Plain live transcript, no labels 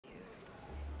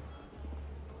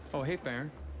Oh, hey, Farron.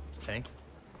 Hank.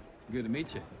 Good to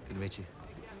meet you. Good to meet you.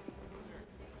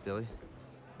 Billy?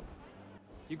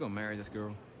 You gonna marry this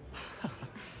girl?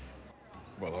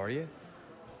 Well, are you?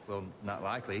 Well, not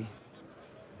likely.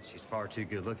 She's far too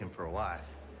good looking for a wife.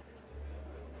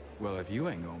 Well, if you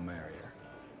ain't gonna marry her.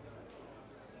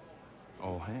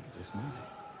 Oh, Hank just married.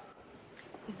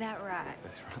 Is that right?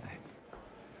 That's right.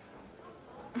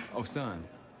 Oh, son,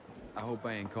 I hope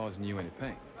I ain't causing you any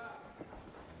pain.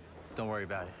 Don't worry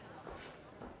about it.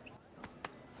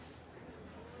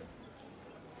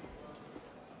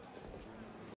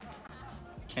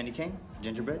 Candy cane,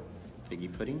 gingerbread, figgy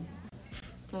pudding. I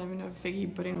didn't even know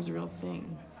figgy pudding was a real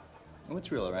thing. Oh, it's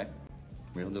real, all right?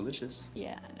 Real delicious.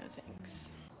 Yeah, no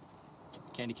thanks.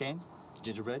 Candy cane,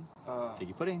 gingerbread,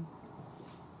 figgy pudding.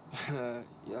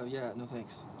 Yeah, no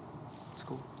thanks. It's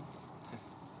cool.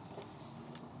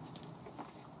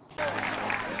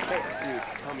 Hey, dude,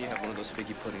 tell me you have one of those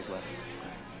figgy puddings left.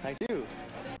 I do.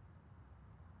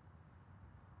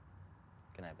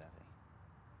 Good night, Bethany.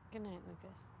 Good night,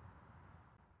 Lucas.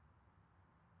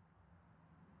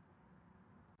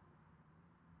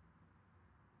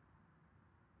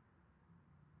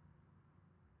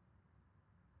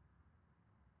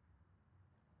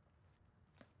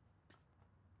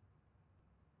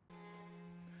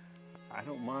 I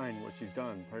don't mind what you've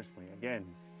done, personally.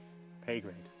 Again, pay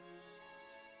grade.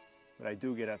 But I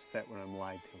do get upset when I'm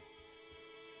lied to.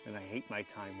 And I hate my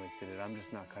time wasted, and I'm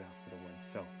just not cut out for the win.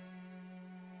 So,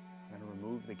 I'm gonna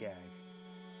remove the gag.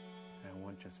 And I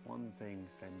want just one thing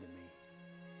said to me.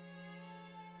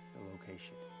 The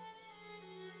location.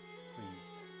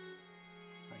 Please,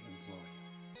 I implore you.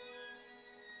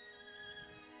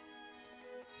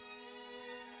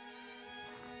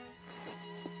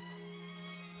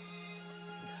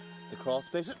 The crawl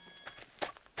space.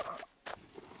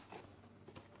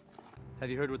 Have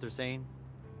you heard what they're saying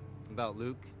about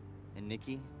Luke and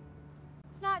Nikki?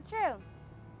 It's not true.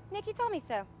 Nikki told me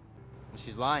so. Well,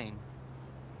 she's lying.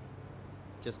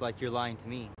 Just like you're lying to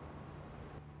me.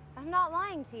 I'm not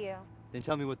lying to you. Then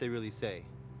tell me what they really say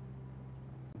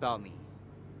about me.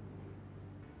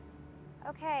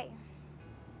 Okay.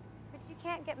 But you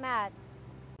can't get mad.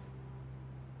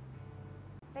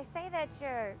 They say that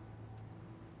you're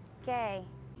gay.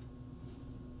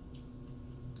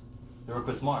 You work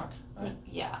with Mark, right?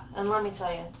 Yeah, and let me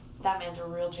tell you, that man's a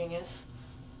real genius.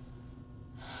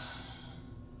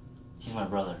 He's my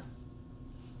brother.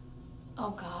 Oh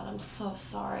God, I'm so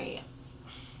sorry.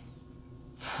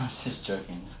 I was just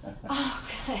joking. Oh,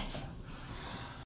 good.